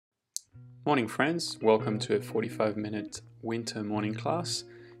Morning friends, welcome to a 45-minute winter morning class.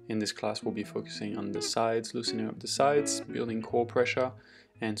 In this class we'll be focusing on the sides, loosening up the sides, building core pressure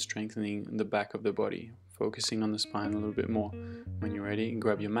and strengthening the back of the body, focusing on the spine a little bit more. When you're ready,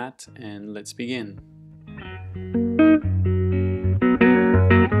 grab your mat and let's begin.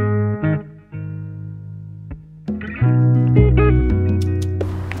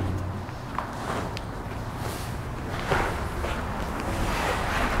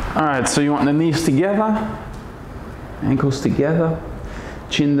 Alright, so you want the knees together, ankles together,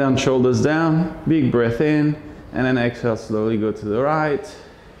 chin down, shoulders down, big breath in, and then exhale, slowly go to the right.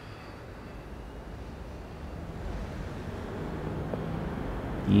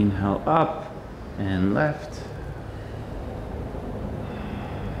 Inhale up and left.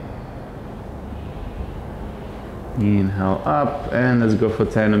 Inhale up, and let's go for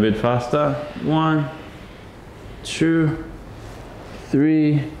 10 a bit faster. 1, 2,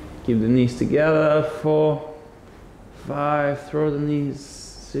 3. Keep the knees together. 4, 5, throw the knees.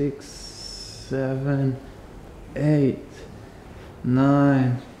 6, 7, 8,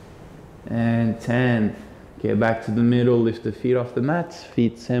 9, and 10. Okay, back to the middle, lift the feet off the mat.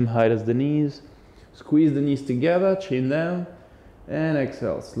 Feet same height as the knees. Squeeze the knees together, chin down, and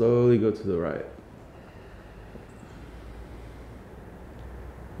exhale. Slowly go to the right.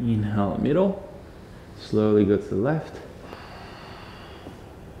 Inhale, middle. Slowly go to the left.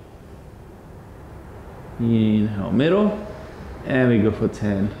 Inhale, middle, and we go for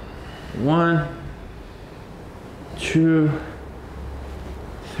 10. 1, 2,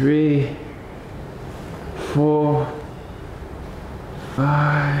 3, 4,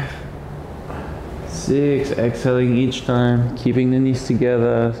 5, 6. Exhaling each time, keeping the knees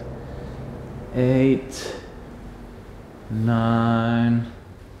together. 8, 9,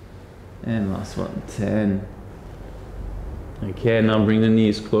 and last one, 10. Okay, now bring the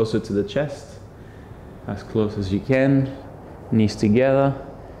knees closer to the chest. As close as you can, knees together.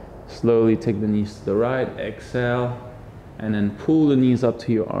 Slowly take the knees to the right, exhale, and then pull the knees up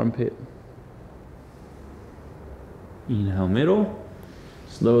to your armpit. Inhale, middle.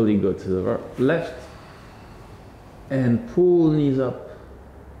 Slowly go to the left, and pull the knees up.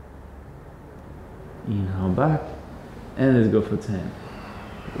 Inhale, back, and let's go for 10.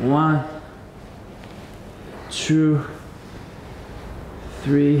 1, 2,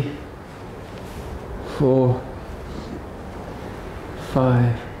 3, 4,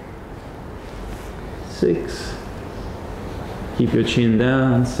 5, 6. Keep your chin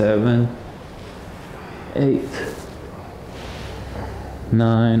down. 7, 8,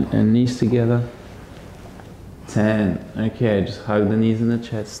 9, and knees together. 10. Okay, just hug the knees in the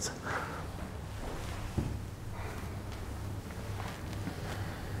chest.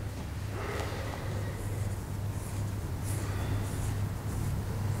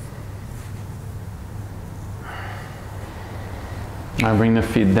 Now bring the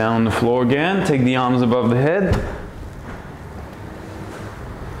feet down on the floor again, take the arms above the head.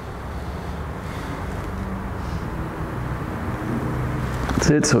 That's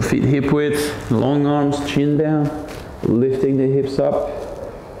it, so feet hip width, long arms, chin down, lifting the hips up.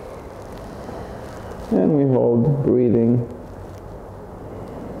 And we hold, breathing.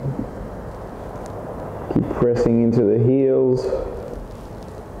 Keep pressing into the heels.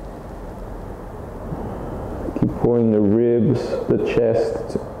 Keep pulling the ribs, the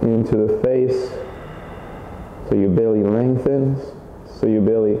chest into the face, so your belly lengthens, so your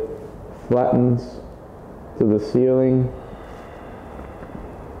belly flattens to the ceiling.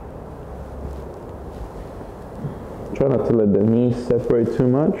 Try not to let the knees separate too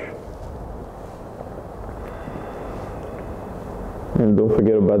much. And don't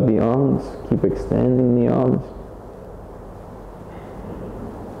forget about the arms. Keep extending the arms.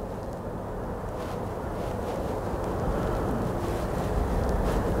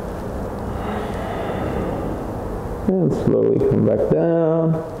 And slowly come back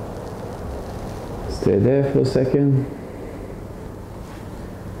down. Stay there for a second.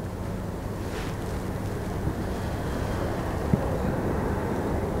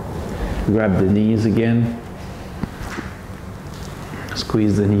 Grab the knees again.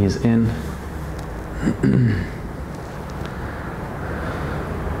 Squeeze the knees in.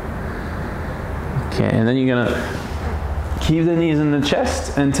 Okay, and then you're gonna keep the knees in the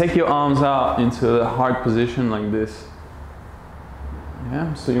chest and take your arms out into the heart position like this.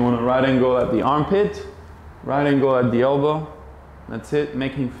 Yeah, so you want to right angle at the armpit, right angle at the elbow. That's it,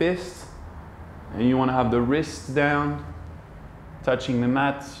 making fists. And you want to have the wrists down, touching the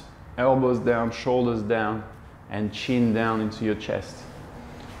mat, elbows down, shoulders down, and chin down into your chest.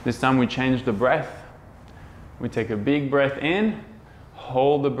 This time we change the breath. We take a big breath in,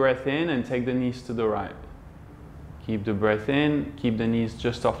 Hold the breath in and take the knees to the right. Keep the breath in, keep the knees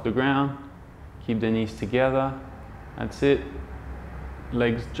just off the ground, keep the knees together. That's it.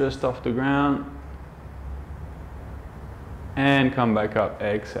 Legs just off the ground. And come back up,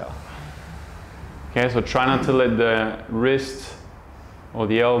 exhale. Okay, so try not to let the wrist or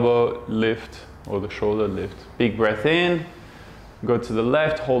the elbow lift or the shoulder lift. Big breath in, go to the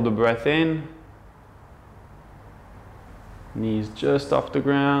left, hold the breath in. Knees just off the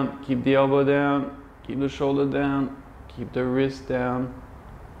ground, keep the elbow down, keep the shoulder down, keep the wrist down.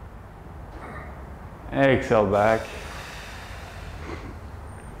 Exhale back.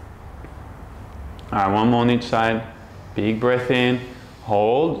 All right, one more on each side. Big breath in,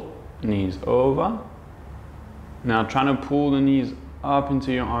 hold, knees over. Now try to pull the knees up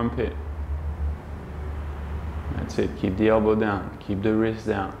into your armpit. That's it, keep the elbow down, keep the wrist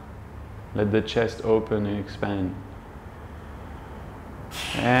down. Let the chest open and expand.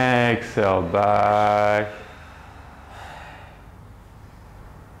 Exhale back.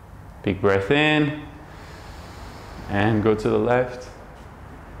 Big breath in. And go to the left.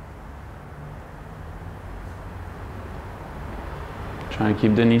 Try to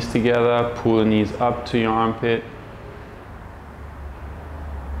keep the knees together. Pull the knees up to your armpit.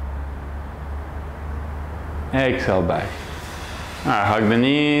 Exhale back. Alright, hug the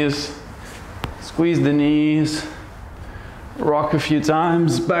knees. Squeeze the knees. Rock a few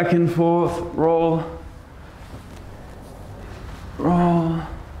times, back and forth, roll, roll,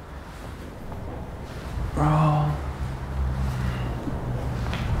 roll.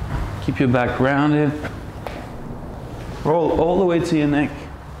 Keep your back rounded. Roll all the way to your neck,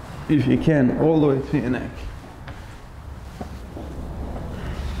 if you can, all the way to your neck.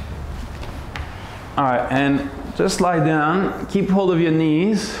 All right, and just lie down, keep hold of your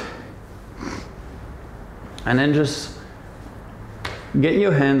knees, and then just get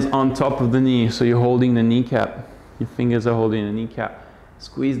your hands on top of the knee, so you're holding the kneecap. Your fingers are holding the kneecap.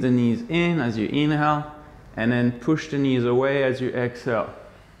 Squeeze the knees in as you inhale, and then push the knees away as you exhale.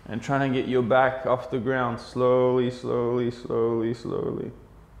 And try to get your back off the ground slowly, slowly, slowly, slowly.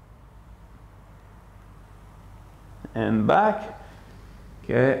 And back.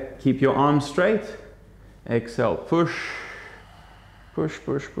 Okay, keep your arms straight. Exhale, push. Push,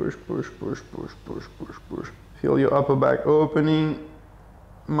 push, push, push, push, push, push, push, push. Feel your upper back opening.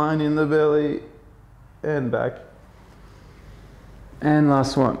 Mind in the belly and back. And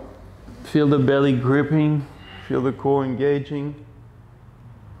last one. Feel the belly gripping, feel the core engaging.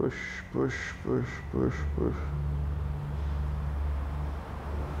 Push, push, push, push, push.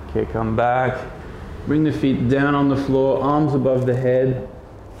 Okay, come back. Bring the feet down on the floor, arms above the head,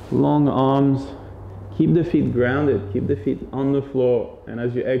 long arms. Keep the feet grounded, keep the feet on the floor. And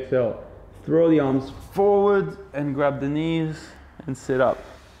as you exhale, throw the arms forward and grab the knees and sit up.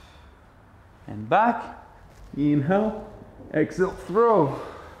 And back, inhale, exhale, throw.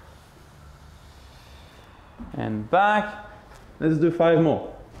 And back, let's do 5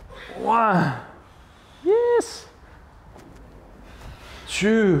 more. 1, yes.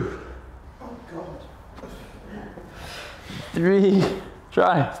 2, 3,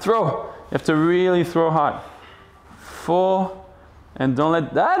 try, throw. You have to really throw hard. 4, and don't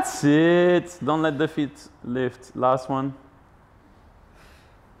let, that's it. Don't let the feet lift. Last one.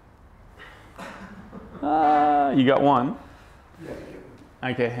 You got 1.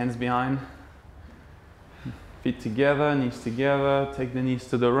 Okay, hands behind. Feet together, knees together. Take the knees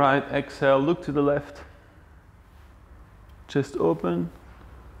to the right. Exhale, look to the left. Chest open.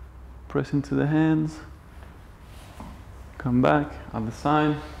 Press into the hands. Come back, other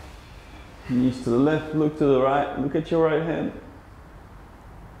side. Knees to the left, look to the right. Look at your right hand.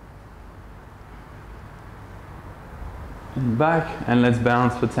 And back, and let's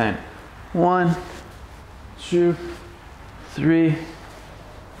balance for 10. 1, 2, 3,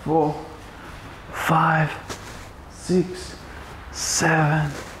 4, 5, 6,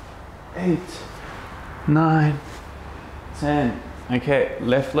 7, 8, 9, 10. Okay,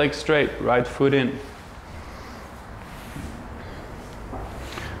 left leg straight, right foot in.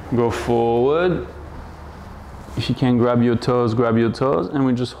 Go forward. If you can grab your toes, and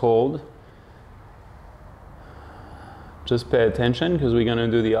we just hold. Just pay attention, because we're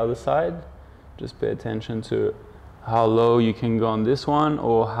gonna do the other side. Just pay attention to how low you can go on this one,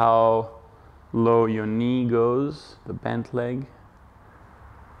 or how low your knee goes, the bent leg.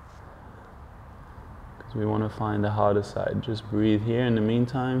 Because we want to find the harder side. Just breathe here in the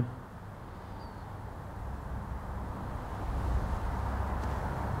meantime.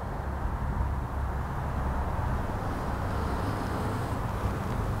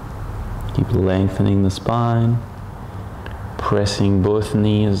 Keep lengthening the spine. pressing both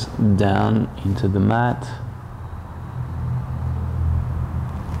knees down into the mat.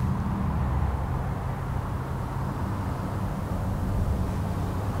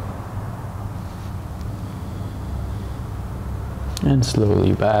 And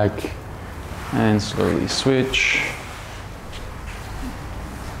slowly back, and slowly switch.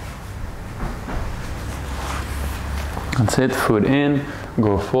 That's it, foot in,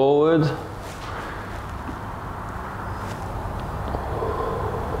 go forward.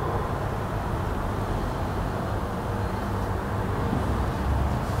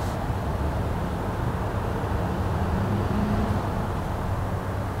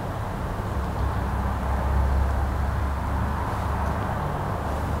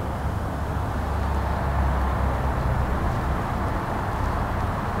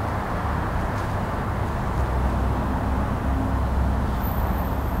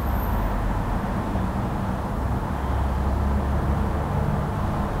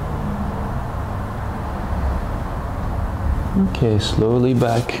 Okay, slowly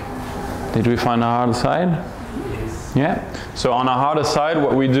back. Did we find a harder side? Yes. Yeah. So on a harder side,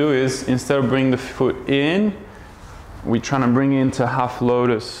 what we do is, instead of bringing the foot in, we're trying to bring it into half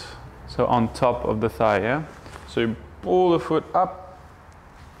lotus. So on top of the thigh, yeah? So you pull the foot up,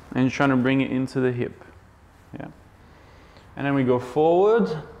 and you're trying to bring it into the hip, yeah? And then we go forward.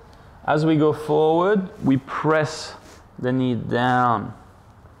 As we go forward, we press the knee down,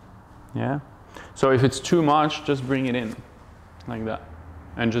 yeah? So if it's too much, just bring it in. Like that,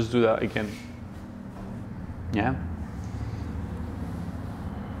 and just do that again. Yeah?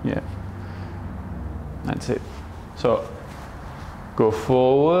 Yeah. That's it. So, go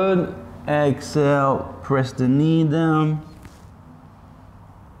forward, exhale, press the knee down,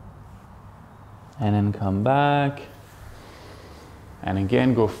 and then come back. And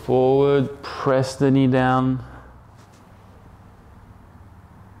again, go forward, press the knee down,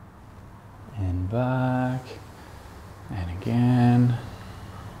 and back. And again.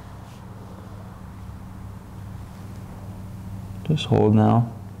 Just hold now.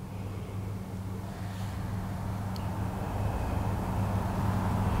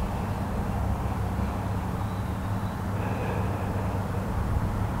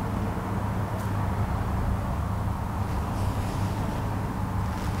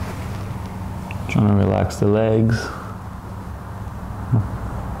 Trying to relax the legs.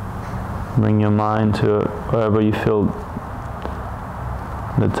 Bring your mind to wherever you feel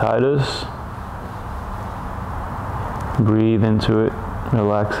the tightest. Breathe into it,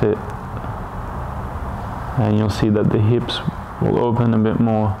 relax it, and you'll see that the hips will open a bit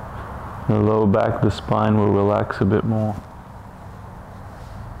more. The low back, the spine will relax a bit more.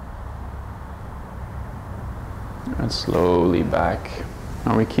 And slowly back.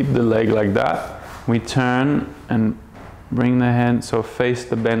 Now we keep the leg like that. We turn and bring the hand, so face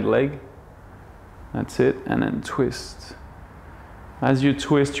the bent leg. That's it, and then twist. As you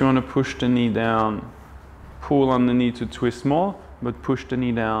twist, you want to push the knee down. Pull on the knee to twist more, but push the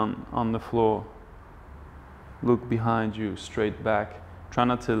knee down on the floor. Look behind you, straight back. Try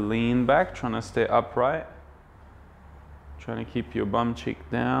not to lean back, try to stay upright. Trying to keep your bum cheek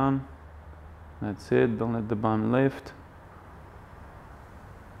down. That's it, don't let the bum lift.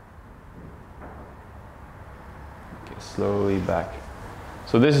 Okay, slowly back.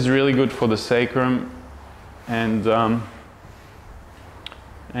 So this is really good for the sacrum and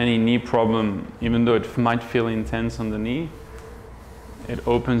any knee problem, even though it might feel intense on the knee, it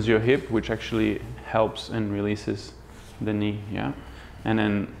opens your hip, which actually helps and releases the knee, yeah? And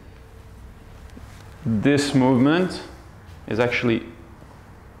then this movement is actually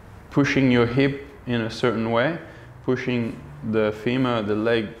pushing your hip in a certain way, pushing the femur, the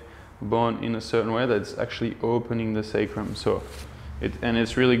leg bone in a certain way that's actually opening the sacrum. So and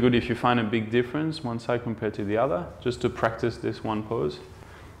it's really good if you find a big difference one side compared to the other, just to practice this one pose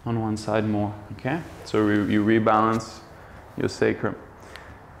on one side more, okay? So you rebalance your sacrum.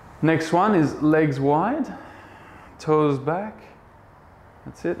 Next one is legs wide, toes back.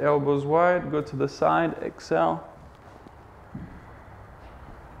 That's it, elbows wide, go to the side, exhale.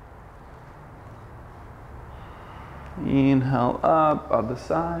 Inhale up, other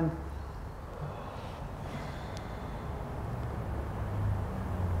side.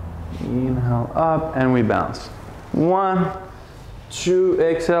 Inhale up, and we bounce. 1, 2,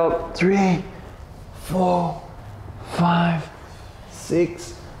 exhale, 3, 4, 5,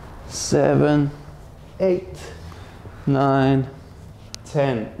 6, 7, 8, 9,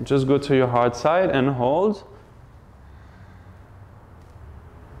 10. Just go to your hard side and hold.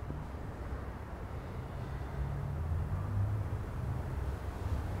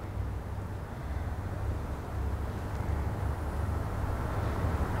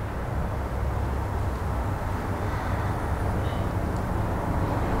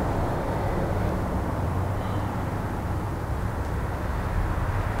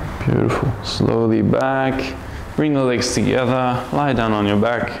 Beautiful. Slowly back. Bring the legs together. Lie down on your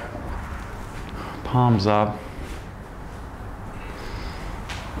back. Palms up.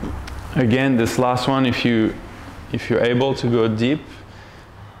 Again, this last one, if you're able to go deep,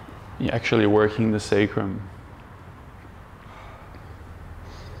 you're actually working the sacrum.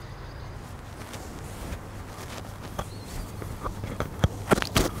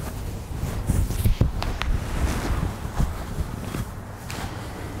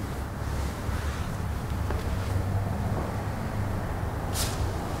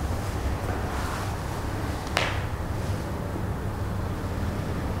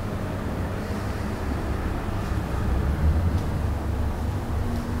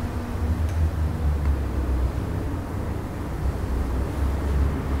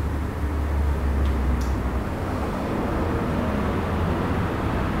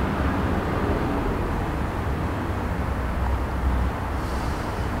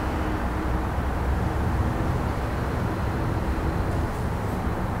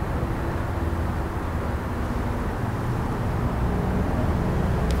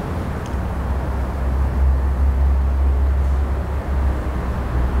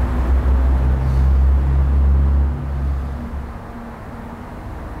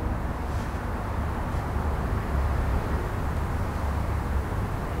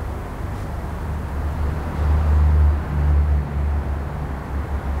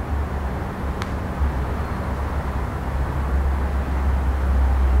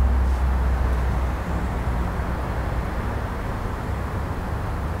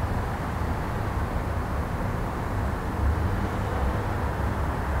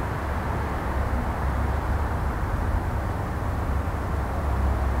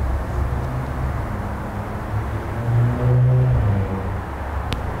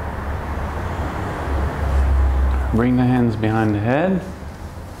 Bring the hands behind the head.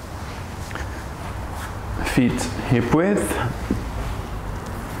 Feet hip width.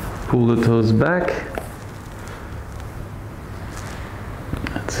 Pull the toes back.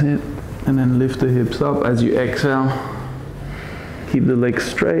 That's it. And then lift the hips up as you exhale. Keep the legs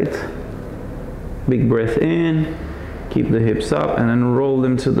straight. Big breath in. Keep the hips up and then roll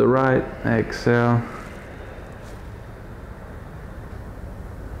them to the right. Exhale.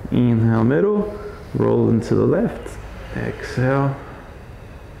 Inhale, middle. Roll them to the left. Exhale.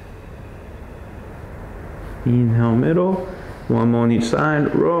 Inhale, middle. One more on each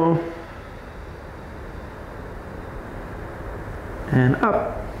side. Roll. And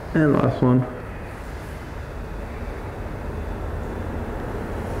up. And last one.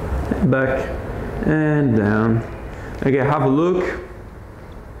 Back and down. Okay, have a look.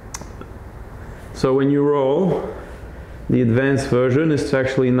 So when you roll, the advanced version is to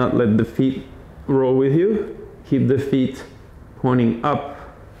actually not let the feet roll with you. Keep the feet pointing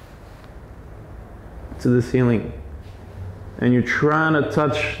up to the ceiling. And you're trying to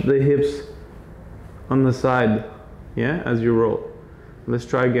touch the hips on the side, yeah, as you roll. Let's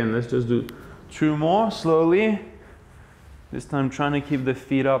try again. Let's just do 2 more slowly. This time trying to keep the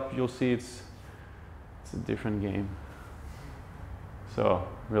feet up. You'll see it's a different game. So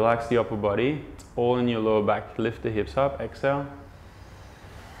relax the upper body. It's all in your lower back. Lift the hips up. Exhale.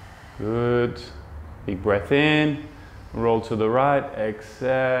 Good. Big breath in. Roll to the right.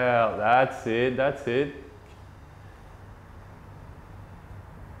 Exhale. That's it. That's it.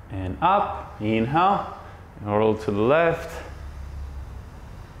 And up. Inhale. Roll to the left.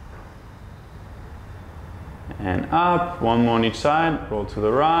 And up. One more on each side. Roll to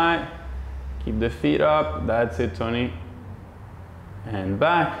the right. Keep the feet up. That's it, Tony. And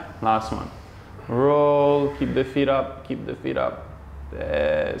back. Last one. Roll. Keep the feet up. Keep the feet up.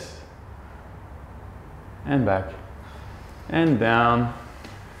 Yes. And back. And down.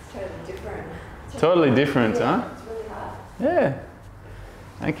 It's totally different. Totally different, huh? It's really hard.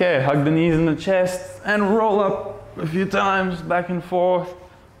 Yeah. Okay, hug the knees in the chest and roll up a few times, back and forth.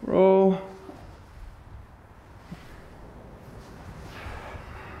 Roll.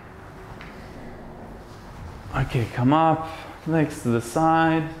 Okay, come up, legs to the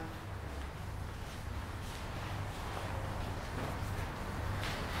side.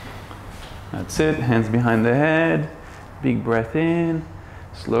 That's it, hands behind the head. Big breath in.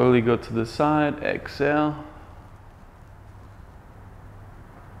 Slowly go to the side, exhale.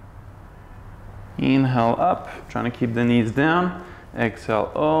 Inhale up, trying to keep the knees down.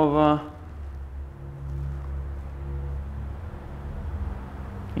 Exhale over.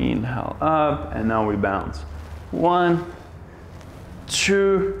 Inhale up, and now we bounce. 1,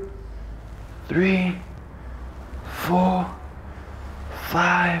 2, 3, 4,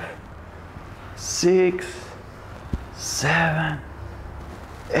 5, 6, 7,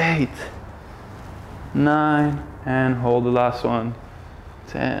 8, 9, and hold the last one,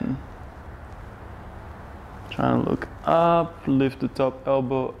 10. Trying to look up, lift the top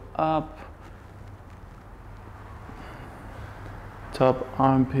elbow up, top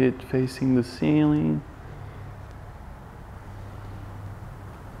armpit facing the ceiling.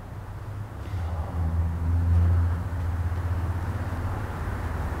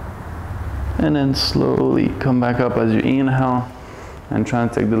 And then slowly come back up as you inhale and try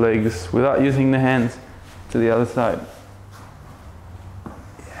and take the legs without using the hands to the other side.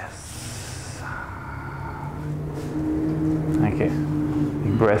 Yes. Okay.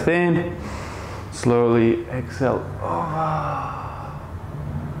 Big breath in. Slowly exhale over.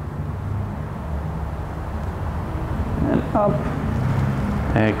 And up.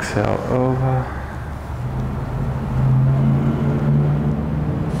 Exhale over.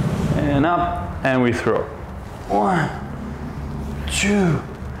 And up, and we throw. 1, 2,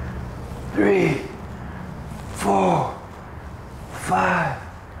 3, 4, 5,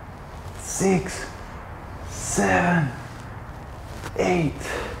 6, 7, 8,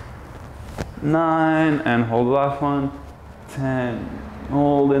 9, and hold the last one, 10.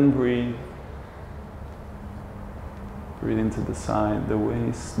 Hold and breathe. Breathe into the side, the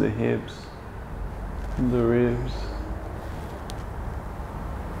waist, the hips, the ribs.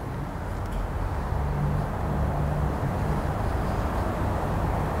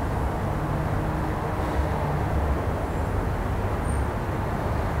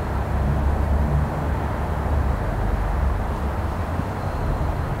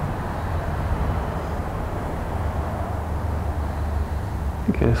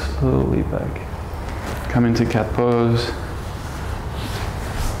 Okay, slowly back. Come into cat pose.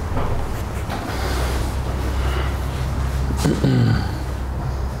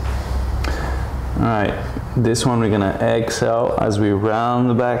 Alright, this one we're gonna exhale as we round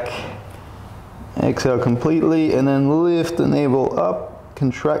the back. Exhale completely and then lift the navel up,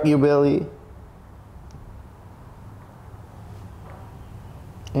 contract your belly.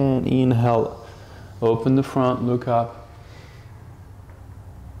 And inhale, open the front, look up.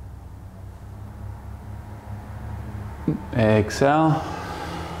 Exhale,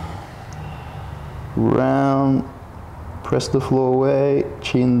 round, press the floor away,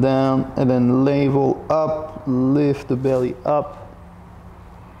 chin down, and then navel up, lift the belly up.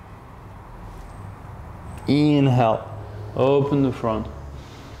 Inhale, open the front.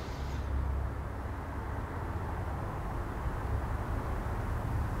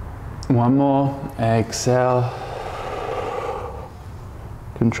 One more, exhale,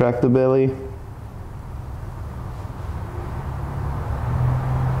 contract the belly.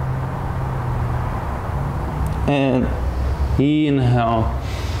 And inhale,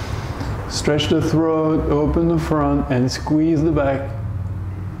 stretch the throat, open the front, and squeeze the back.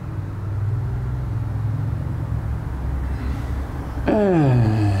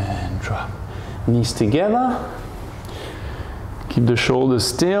 And drop. Knees together. Keep the shoulders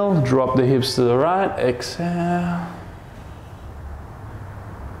still, drop the hips to the right, exhale.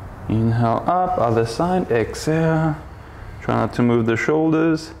 Inhale up, other side, exhale. Try not to move the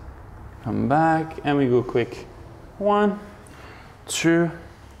shoulders. Come back, and we go quick. 1, 2,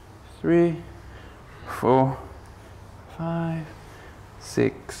 3, 4, 5,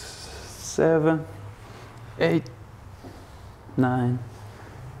 6, 7, 8, 9,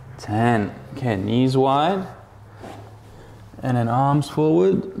 10. Okay, knees wide. And then arms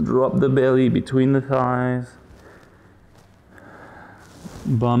forward. Drop the belly between the thighs.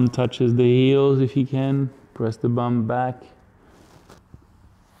 Bum touches the heels if you can. Press the bum back.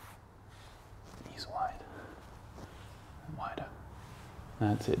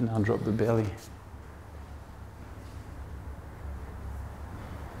 That's it, now drop the belly.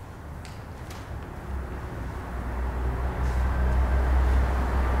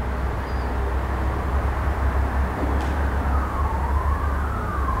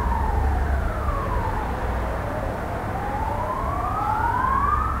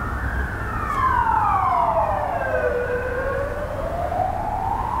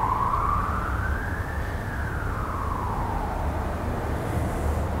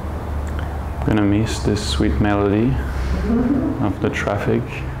 I'm gonna miss this sweet melody of the traffic.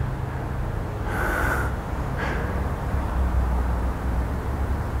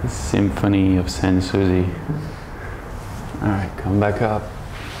 The symphony of Saint Susie. Alright, come back up.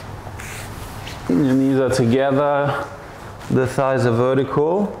 Your knees are together, the thighs are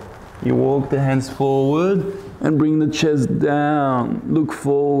vertical. You walk the hands forward and bring the chest down. Look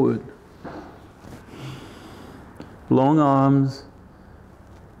forward. Long arms.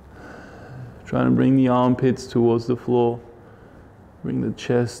 Trying to bring the armpits towards the floor. Bring the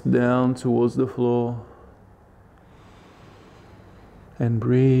chest down towards the floor. And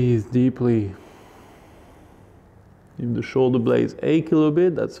breathe deeply. If the shoulder blades ache a little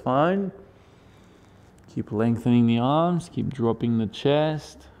bit, that's fine. Keep lengthening the arms, keep dropping the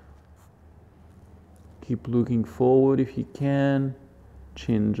chest. Keep looking forward if you can.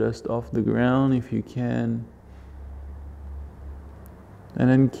 Chin just off the ground if you can. And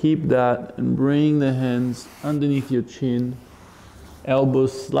then keep that and bring the hands underneath your chin.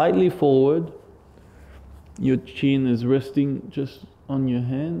 Elbows slightly forward. Your chin is resting just on your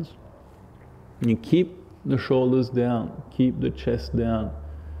hands. You keep the shoulders down, keep the chest down.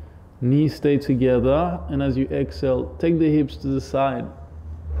 Knees stay together, and as you exhale, take the hips to the side.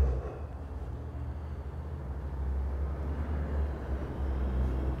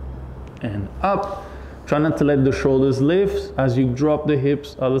 And up. Try not to let the shoulders lift. As you drop the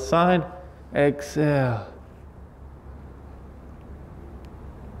hips other side, exhale.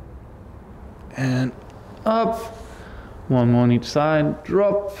 And up. One more on each side,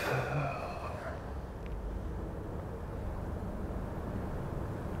 drop.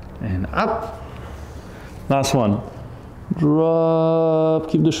 And up. Last one. Drop,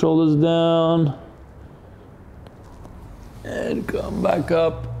 keep the shoulders down. And come back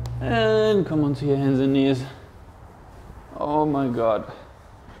up. And come onto your hands and knees. Oh my God.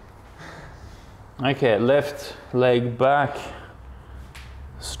 Okay, left leg back.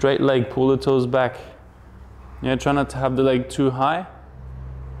 Straight leg, pull the toes back. Yeah, try not to have the leg too high.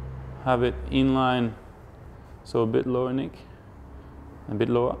 Have it in line, so a bit lower, Nick. A bit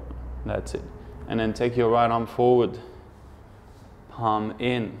lower, that's it. And then take your right arm forward, palm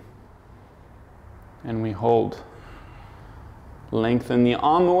in, and we hold. Lengthen the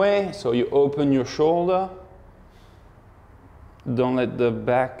arm away, so you open your shoulder. Don't let the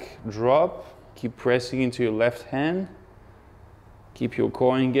back drop. Keep pressing into your left hand. Keep your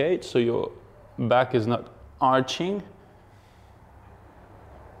core engaged, so your back is not arching.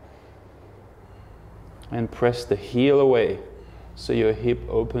 And press the heel away, so your hip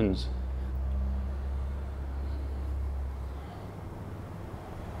opens.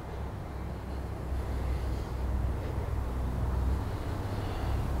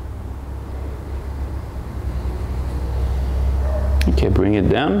 Okay, bring it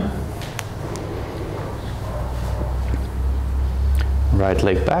down. Right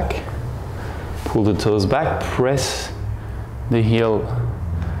leg back. Pull the toes back. Press the heel.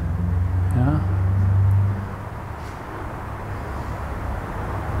 Yeah.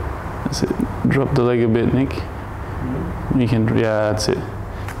 That's it. Drop the leg a bit, Nick. You can, yeah, that's it.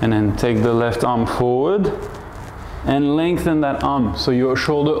 And then take the left arm forward and lengthen that arm so your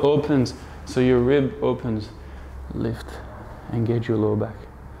shoulder opens, so your rib opens. Lift. Engage your lower back.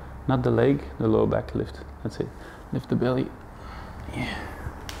 Not the leg, the lower back lift. That's it. Lift the belly. Yeah.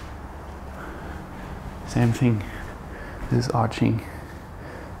 Same thing. This is arching.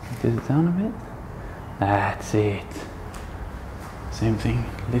 Get it down a bit. That's it. Same thing.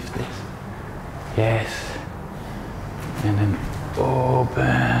 Lift this. Yes. And then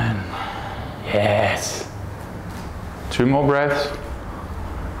open. Yes. 2 more breaths.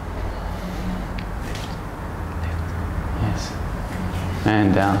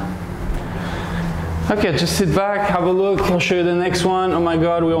 And down. Okay, just sit back, have a look. I'll show you the next one. Oh my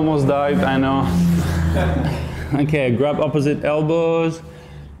God, we almost died, I know. Okay, grab opposite elbows,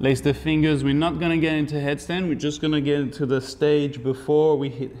 lace the fingers. We're not gonna get into headstand, we're just gonna get into the stage before we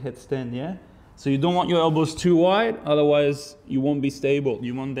hit headstand, yeah? So you don't want your elbows too wide, otherwise you won't be stable.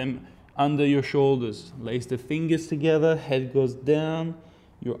 You want them under your shoulders. Lace the fingers together, head goes down,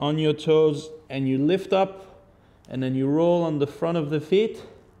 you're on your toes, and you lift up. And then you roll on the front of the feet,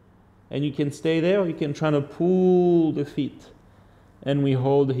 and you can stay there, or you can try to pull the feet. And we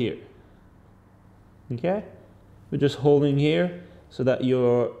hold here. Okay? We're just holding here so that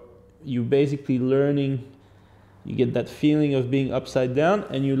you're basically learning, you get that feeling of being upside down,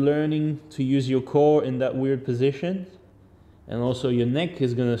 and you're learning to use your core in that weird position. And also your neck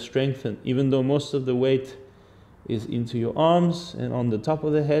is gonna strengthen. Even though most of the weight is into your arms and on the top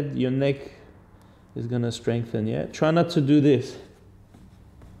of the head, your neck is gonna strengthen, yeah? Try not to do this.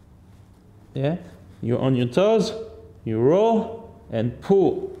 Yeah? You're on your toes, you roll and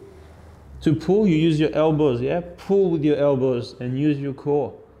pull. To pull, you use your elbows, yeah? Pull with your elbows and use your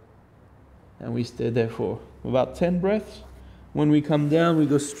core. And we stay there for about 10 breaths. When we come down, we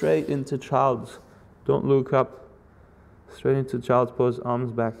go straight into child's. Don't look up. Straight into child's pose,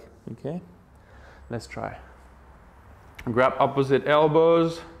 arms back, okay? Let's try. Grab opposite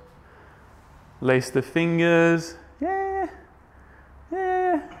elbows. Lace the fingers. Yeah,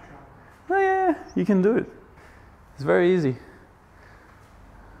 yeah, oh yeah, you can do it. It's very easy.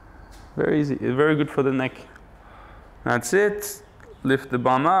 Very easy, very good for the neck. That's it. Lift the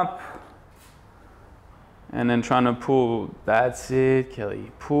bum up. And then trying to pull. That's it,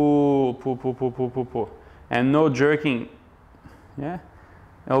 Kelly. Pull, pull, pull, pull, pull, pull, pull. And no jerking. Yeah?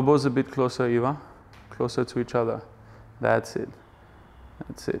 Elbows a bit closer, Eva. Closer to each other. That's it.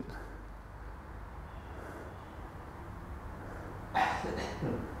 That's it.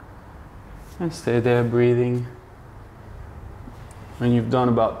 And stay there breathing. When you've done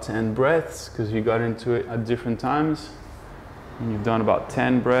about 10 breaths, because you got into it at different times, when you've done about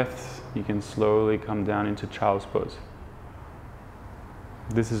 10 breaths, you can slowly come down into child's pose.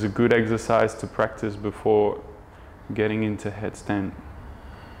 This is a good exercise to practice before getting into headstand.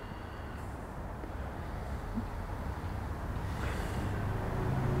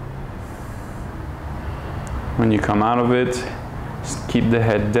 When you come out of it, just keep the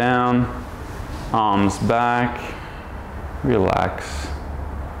head down, arms back, relax.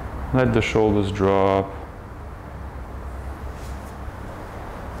 Let the shoulders drop.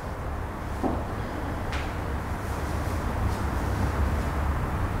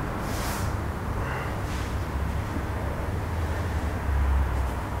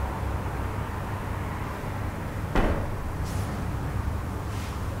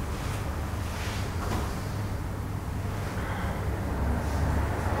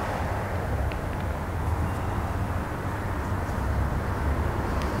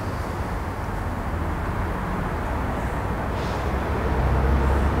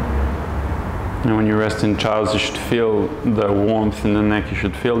 And when you rest in child's, you should feel the warmth in the neck. You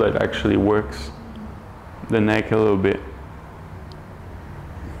should feel that it actually works the neck a little bit.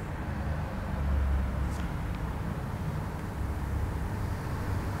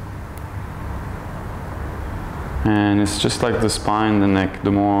 And it's just like the spine, the neck.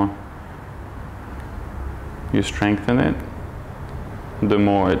 The more you strengthen it, the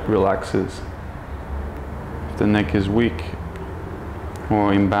more it relaxes. If the neck is weak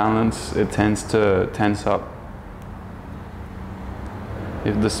or imbalance, it tends to tense up.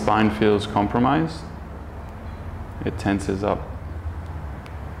 If the spine feels compromised, it tenses up,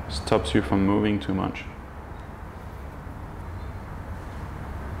 stops you from moving too much.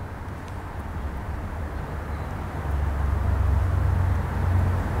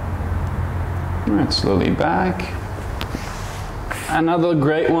 All right, slowly back. Another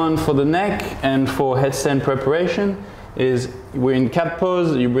great one for the neck and for headstand preparation is we're in cat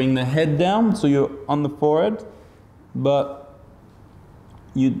pose. You bring the head down, so you're on the forehead, but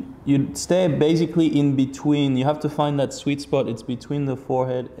you stay basically in between. You have to find that sweet spot. It's between the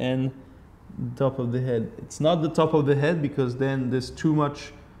forehead and the top of the head. It's not the top of the head because then there's too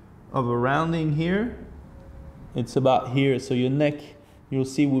much of a rounding here. It's about here, so your neck, you'll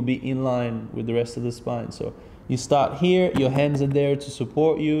see, will be in line with the rest of the spine. So you start here, your hands are there to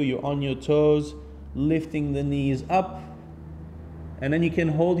support you, you're on your toes, lifting the knees up, and then you can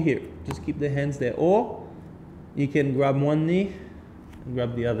hold here. Just keep the hands there. Or you can grab one knee and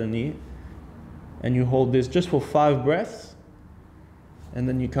grab the other knee, and you hold this just for 5 breaths, and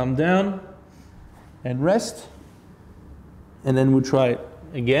then you come down and rest, and then we'll try it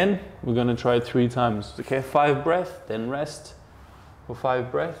again. We're gonna try it 3 times. Okay, 5 breaths, then rest for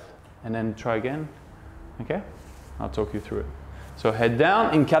 5 breaths, and then try again. Okay, I'll talk you through it. So head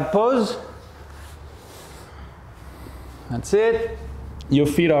down in cat pose. That's it. Your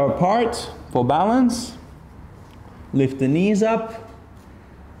feet are apart for balance. Lift the knees up.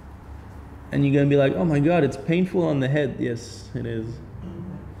 And you're gonna be like, oh my God, it's painful on the head. Yes, it is.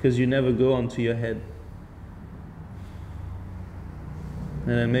 Because you never go onto your head.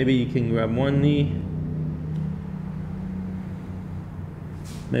 And then maybe you can grab one knee.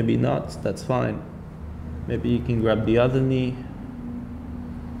 Maybe not, that's fine. Maybe you can grab the other knee.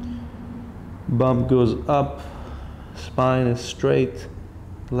 Bump goes up. Spine is straight,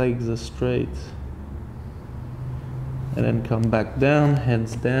 legs are straight. And then come back down,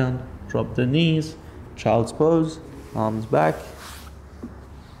 hands down, drop the knees, child's pose, arms back.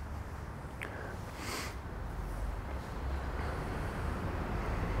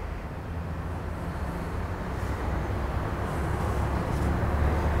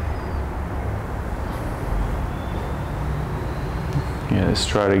 Yeah, let's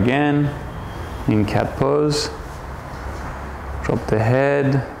try it again. In cat pose. Drop the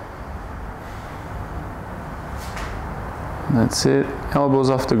head. That's it.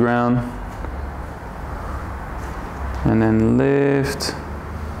 Elbows off the ground. And then lift.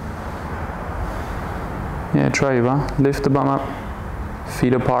 Yeah, try Eva. Lift the bum up.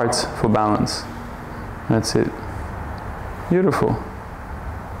 Feet apart for balance. That's it. Beautiful.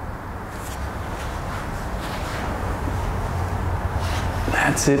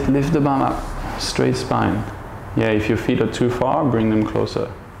 That's it, lift the bum up, straight spine. Yeah, if your feet are too far, bring them closer.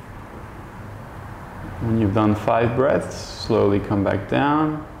 When you've done 5 breaths, slowly come back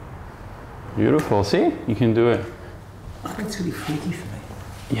down. Beautiful, see? You can do it. That's really freaky for me.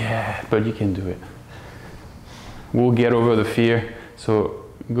 Yeah, but you can do it. We'll get over the fear. So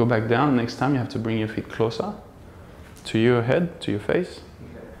go back down. Next time you have to bring your feet closer to your head, to your face.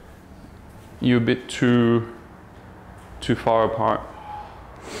 Okay. You're a bit too far apart.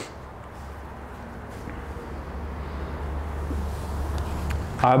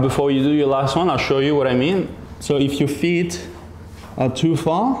 Before you do your last one, I'll show you what I mean. So if your feet are too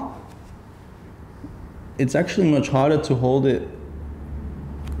far, it's actually much harder to hold it.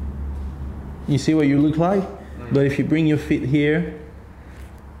 You see what you look like? Mm-hmm. But if you bring your feet here,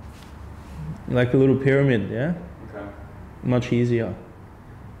 like a little pyramid, yeah? Okay. Much easier.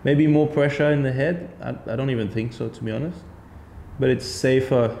 Maybe more pressure in the head. I don't even think so, to be honest. But it's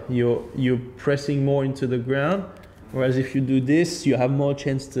safer. You're pressing more into the ground. Whereas if you do this, you have more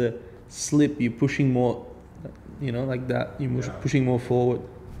chance to slip. You're pushing more, you know, like that. You're pushing more forward.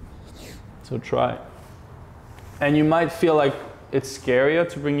 So try. And you might feel like it's scarier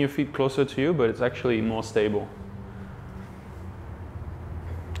to bring your feet closer to you, but it's actually more stable.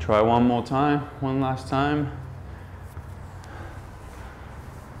 Try one more time, one last time.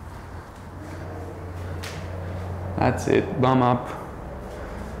 That's it, bum up.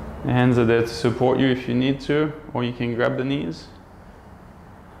 The hands are there to support you if you need to, or you can grab the knees.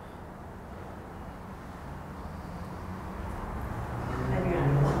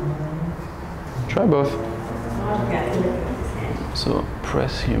 Try both. So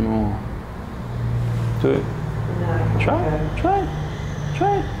press here more. Do it. Try it.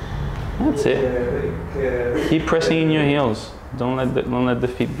 That's it. Keep pressing in your heels. Don't let the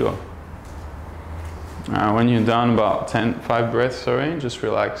feet go. When you're done, about 5 breaths, just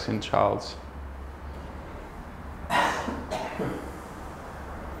relax in child's.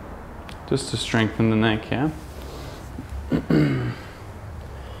 Just to strengthen the neck, yeah?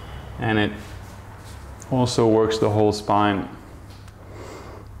 And it also works the whole spine.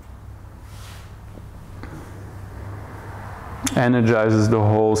 Energizes the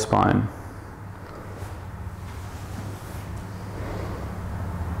whole spine.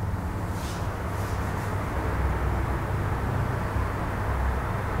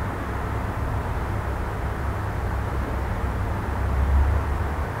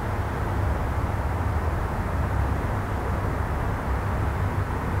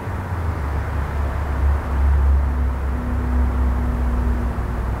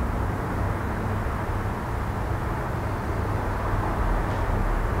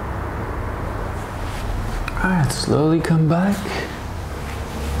 Alright, slowly come back.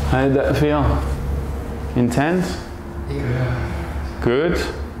 How did that feel? Intense? Yeah. Good.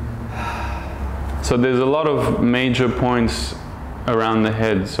 So there's a lot of major points around the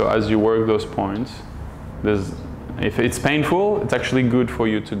head. So as you work those points, if it's painful, it's actually good for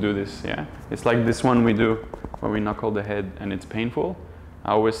you to do this, yeah? It's like this one we do, where we knuckle the head and it's painful.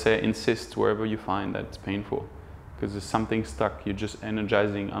 I always say insist wherever you find that it's painful. Because there's something stuck, you're just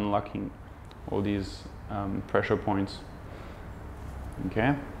energizing, unlocking all these pressure points.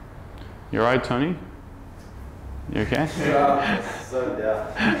 Okay? You alright, Tony? You okay? Yeah, so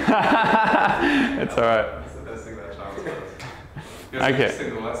yeah. It's alright. That's the best thing that child does. Okay.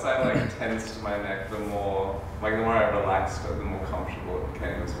 The less I tensed my neck, the more I relaxed it, the more comfortable it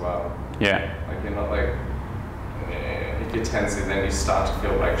became as well. Yeah. Like you're not if you're tensing, then you start to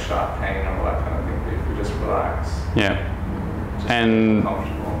feel like sharp pain and all that kind of thing. But if you just relax, yeah. just And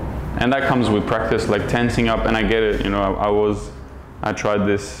comfortable. And that comes with practice, like tensing up, and I get it, you know, I tried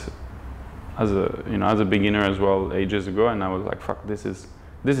this as a beginner as well ages ago, and I was like, fuck, this is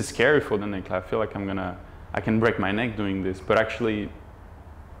scary for the neck. I feel like I can break my neck doing this, but actually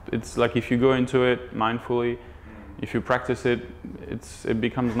it's like if you go into it mindfully, if you practice it, it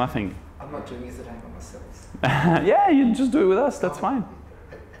becomes nothing. I'm not doing it today by myself. Yeah, you just do it with us, that's fine.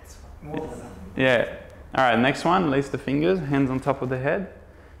 That's more than enough. Yeah. All right, next one, lace the fingers, hands on top of the head.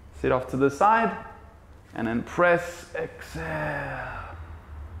 Sit off to the side, and then press, exhale.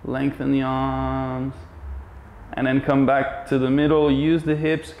 Lengthen the arms, and then come back to the middle, use the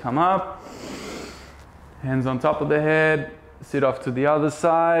hips, come up. Hands on top of the head, sit off to the other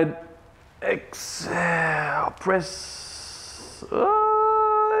side. Exhale, press.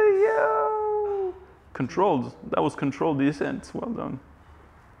 Oh, yeah. Controlled, that was controlled descent, well done.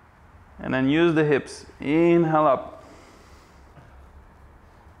 And then use the hips, inhale up.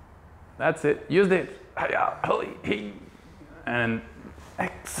 That's it. Use the hips. And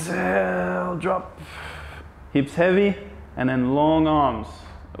exhale, drop. Hips heavy. And then long arms,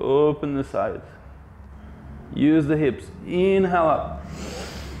 open the sides. Use the hips, inhale up.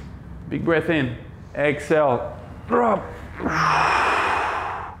 Big breath in, exhale, drop.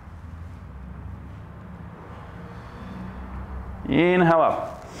 Inhale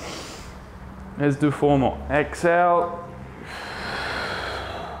up. Let's do 4 more. Exhale.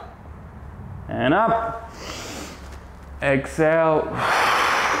 And up. Exhale.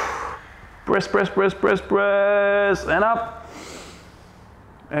 Press, press, press, press, press. And up.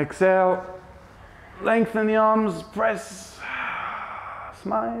 Exhale. Lengthen the arms. Press.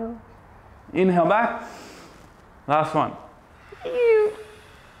 Smile. Inhale back. Last one.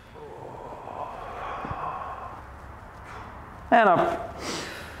 And up.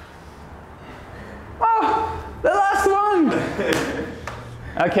 Oh, the last one!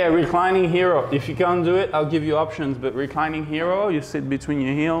 Okay, reclining hero. If you can't do it, I'll give you options, but reclining hero, you sit between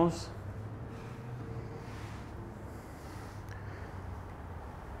your heels.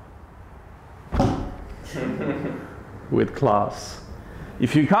 With class.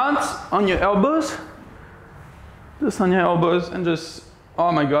 If you can't, on your elbows, just on your elbows and just,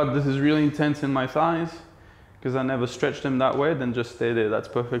 oh my God, this is really intense in my thighs, because I never stretched them that way, then just stay there, that's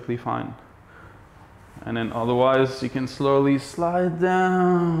perfectly fine. And then otherwise, you can slowly slide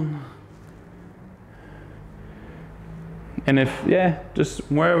down. And if, yeah, just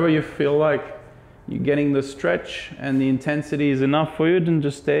wherever you feel like you're getting the stretch and the intensity is enough for you, then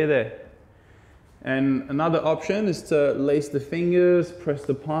just stay there. And another option is to lace the fingers, press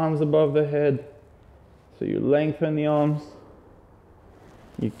the palms above the head. So you lengthen the arms,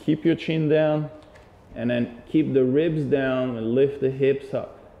 you keep your chin down, and then keep the ribs down and lift the hips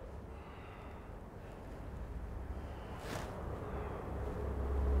up.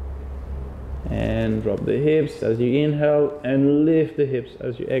 And drop the hips as you inhale and lift the hips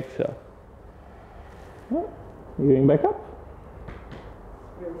as you exhale. Oh, you going back up?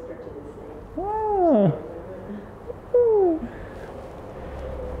 Really stretching this thing. Ah.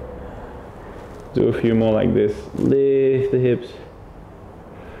 Do a few more like this. Lift the hips.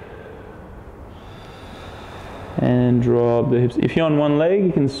 And drop the hips. If you're on one leg,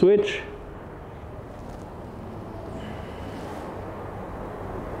 you can switch.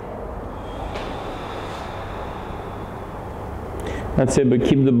 That's it, but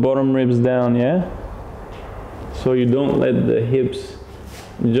keep the bottom ribs down, yeah? So you don't let the hips,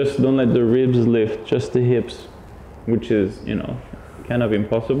 just don't let the ribs lift, just the hips, which is, you know, kind of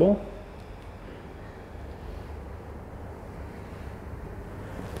impossible.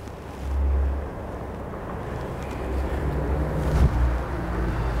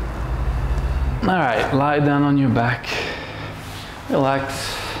 All right, lie down on your back,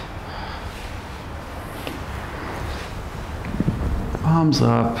 relax. Palms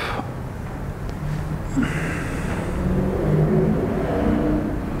up.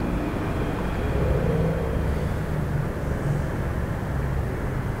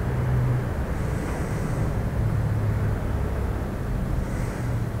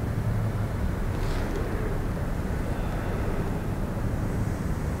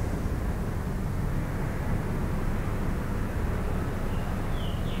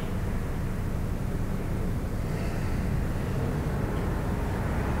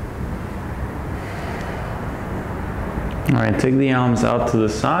 All right, take the arms out to the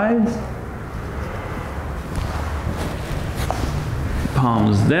sides.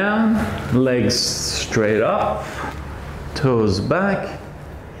 Palms down, legs straight up, toes back.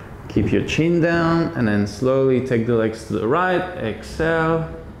 Keep your chin down and then slowly take the legs to the right.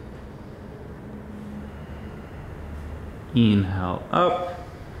 Exhale. Inhale up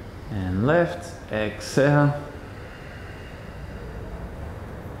and left. Exhale.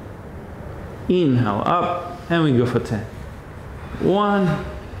 Inhale up and we go for 10. 1,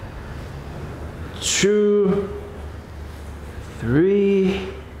 2, 3,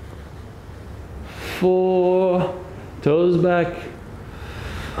 4, toes back,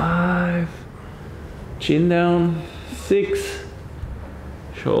 5, chin down, 6,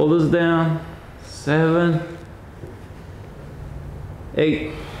 shoulders down, 7,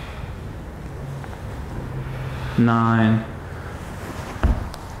 8, 9,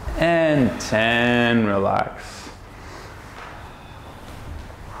 and 10, relax.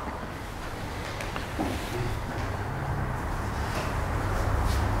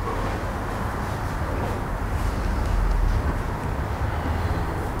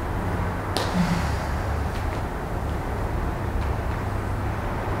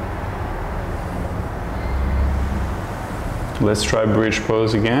 Let's try bridge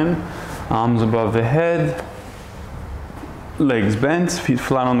pose again. Arms above the head, legs bent, feet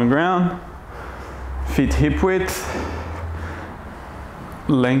flat on the ground, feet hip width.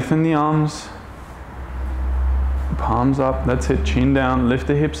 Lengthen the arms. Palms up, that's it, chin down, lift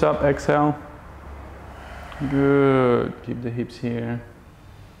the hips up, exhale. Good, keep the hips here.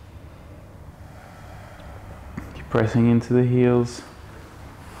 Keep pressing into the heels.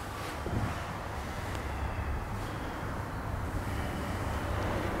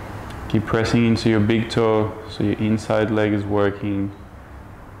 Keep pressing into your big toe, so your inside leg is working.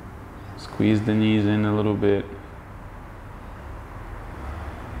 Squeeze the knees in a little bit.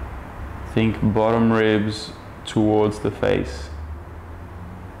 Think bottom ribs towards the face,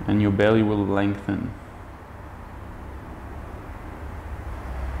 and your belly will lengthen.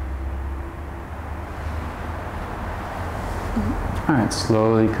 All right,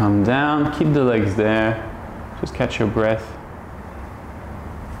 slowly come down, keep the legs there, just catch your breath.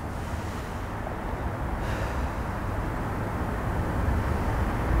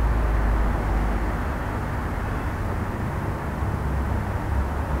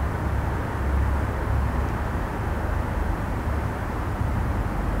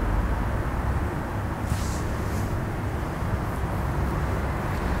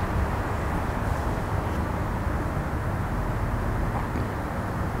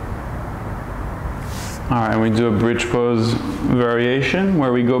 All right, we do a bridge pose variation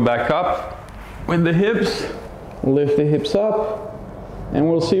where we go back up with the hips, lift the hips up, and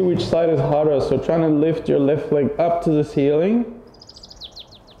we'll see which side is harder. So trying to lift your left leg up to the ceiling.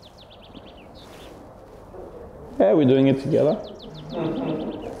 Yeah, we're doing it together.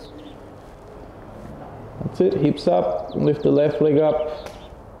 That's it, hips up, lift the left leg up,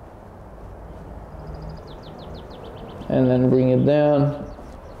 and then bring it down.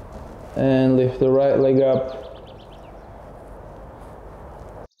 And lift the right leg up.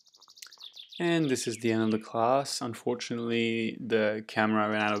 And this is the end of the class. Unfortunately, the camera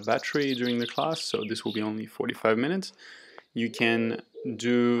ran out of battery during the class, so this will be only 45 minutes. You can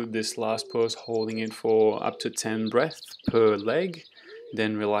do this last pose holding it for up to 10 breaths per leg,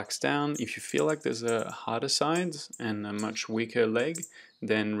 then relax down. If you feel like there's a harder side and a much weaker leg,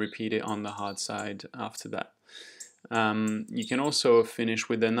 then repeat it on the hard side after that. You can also finish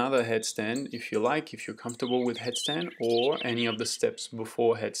with another headstand if you like, if you're comfortable with headstand, or any of the steps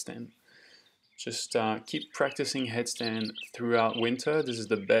before headstand. Just keep practicing headstand throughout winter. This is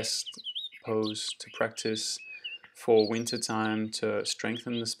the best pose to practice for winter time to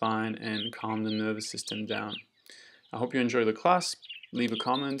strengthen the spine and calm the nervous system down. I hope you enjoy the class. Leave a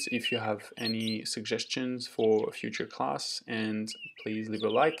comment if you have any suggestions for a future class, and please leave a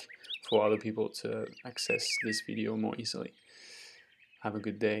like for other people to access this video more easily. Have a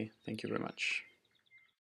good day. Thank you very much.